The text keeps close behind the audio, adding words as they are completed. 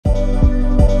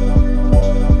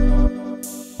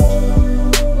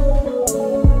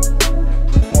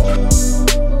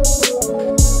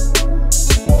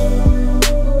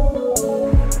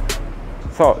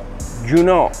So you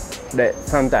know that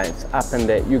sometimes happen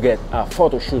that you get a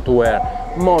photo shoot where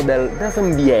model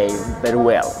doesn't behave very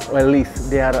well, or at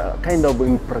least they are kind of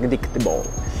unpredictable.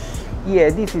 Yeah,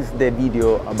 this is the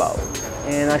video about,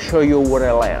 and I'll show you what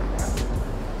I learned.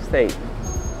 Stay.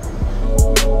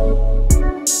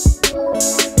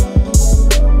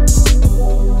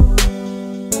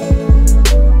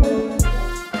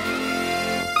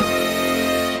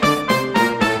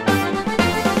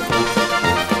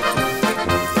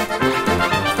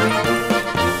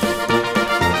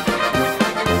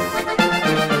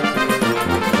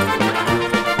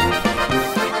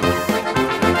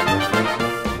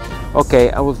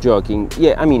 Okay, I was joking.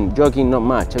 Yeah, I mean, joking not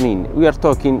much. I mean, we are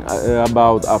talking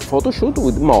about a photo shoot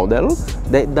with model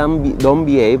that don't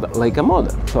behave like a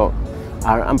model, so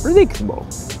are unpredictable.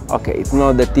 Okay, it's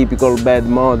not the typical bad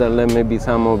model that maybe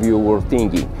some of you were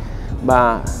thinking,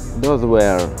 but those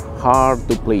were hard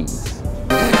to please.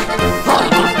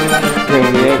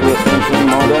 Can we have your attention,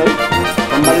 model?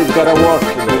 Somebody's gotta work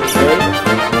today, okay?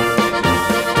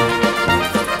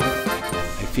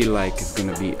 I feel like it's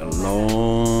gonna be a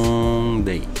long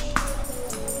day.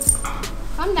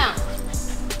 Calm down.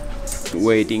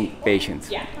 Waiting patience.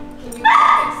 Yeah. Can you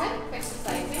fix the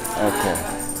sizing? Okay.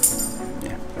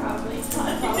 Yeah.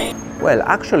 Well,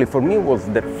 actually, for me, it was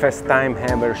the first time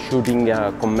ever shooting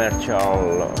a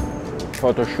commercial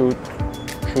photo shoot.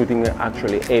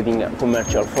 Having a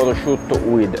commercial photo shoot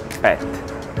with pet.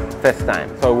 First time.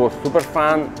 So it was super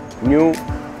fun, new,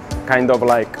 kind of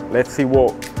like, let's see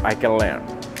what I can learn.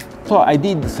 So I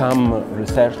did some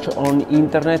research on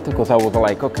internet because I was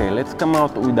like, okay, let's come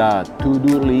out with a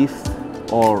to-do list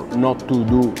or not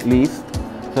to-do list.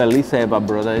 So at least I have a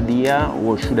broad idea,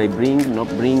 what should I bring, not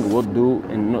bring, what do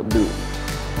and not do.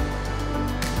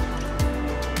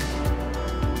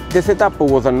 The setup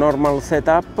was a normal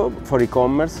setup for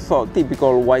e-commerce, so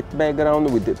typical white background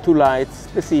with two lights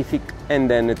specific and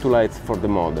then two lights for the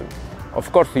model.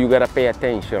 Of course, you gotta pay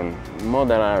attention.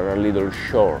 Models are a little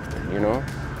short, you know?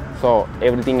 So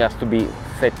everything has to be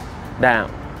set down.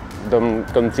 Don't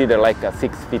consider like a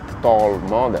 6 feet tall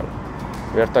model.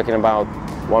 We are talking about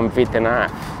 1.5 feet.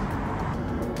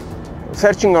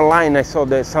 Searching online, I saw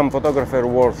that some photographer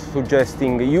was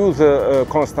suggesting use a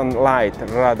constant light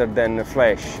rather than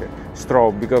flash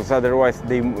strobe, because otherwise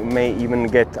they may even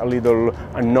get a little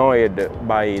annoyed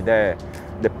by the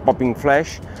popping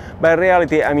flash. But in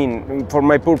reality, I mean, for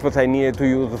my purpose, I needed to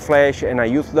use flash, and I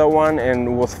used that one, and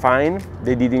it was fine.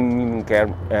 They didn't even care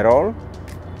at all.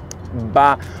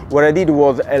 But what I did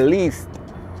was at least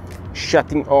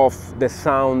shutting off the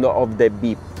sound of the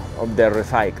beep of the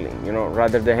recycling, you know,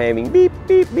 rather than having beep,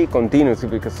 beep, beep continuously,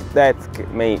 because that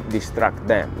may distract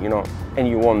them, you know, and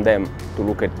you want them to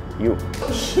look at you.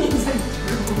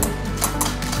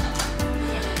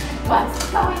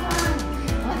 What's going on?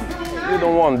 You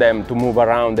don't want them to move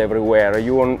around everywhere.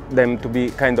 You want them to be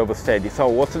kind of steady. So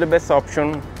what's the best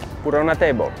option? Put on a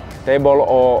table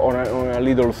or on a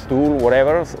little stool,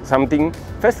 whatever, something.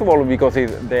 First of all, because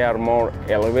they are more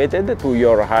elevated to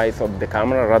your eyes of the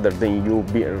camera rather than you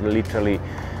be literally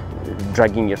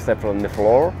dragging yourself on the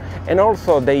floor. And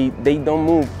also they don't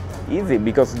move easy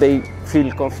because they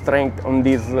feel constrained on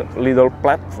this little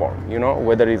platform, you know,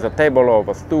 whether it's a table or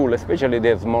a stool, especially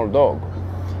the small dog.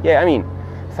 Yeah, I mean,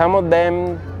 some of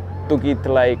them took it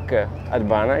like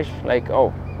advantage, like,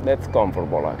 oh, that's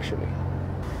comfortable actually.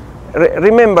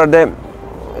 Remember that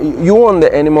you want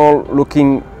the animal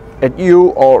looking at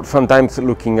you or sometimes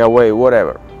looking away,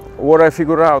 whatever. What I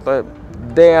figured out,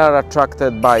 they are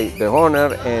attracted by the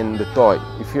owner and the toy.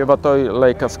 If you have a toy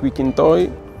like a squeaking toy,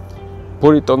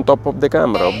 put it on top of the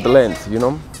camera, of the lens, you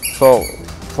know? So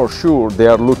for sure they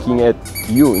are looking at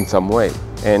you in some way.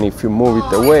 And if you move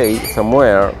it away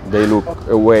somewhere, they look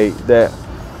away there.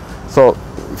 So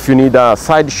if you need a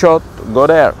side shot, go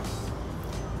there.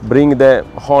 Bring the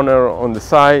owner on the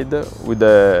side with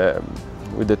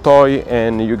the toy,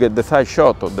 and you get the side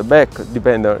shot of the back,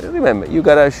 depending. Remember, you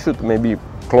gotta shoot maybe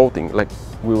clothing like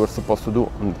we were supposed to do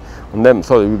on them,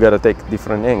 so you gotta take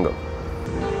different angle.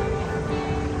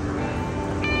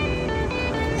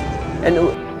 And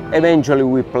eventually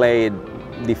we played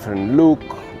different look,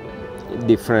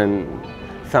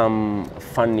 some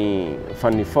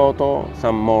funny photo,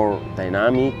 some more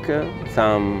dynamic,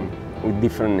 some with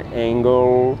different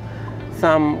angle,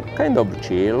 some kind of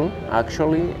chill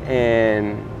actually,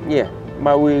 and yeah,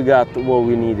 but we got what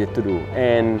we needed to do,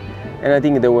 and I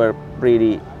think they were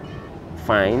pretty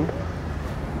fine.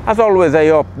 As always, I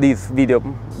hope this video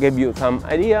gave you some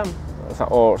idea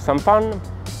or some fun.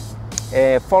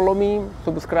 Follow me,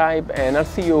 subscribe, and I'll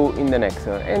see you in the next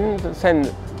one. And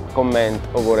send comment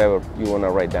or whatever you want to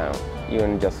write down,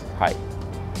 even just hi.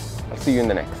 I'll see you in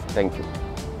the next. Thank you.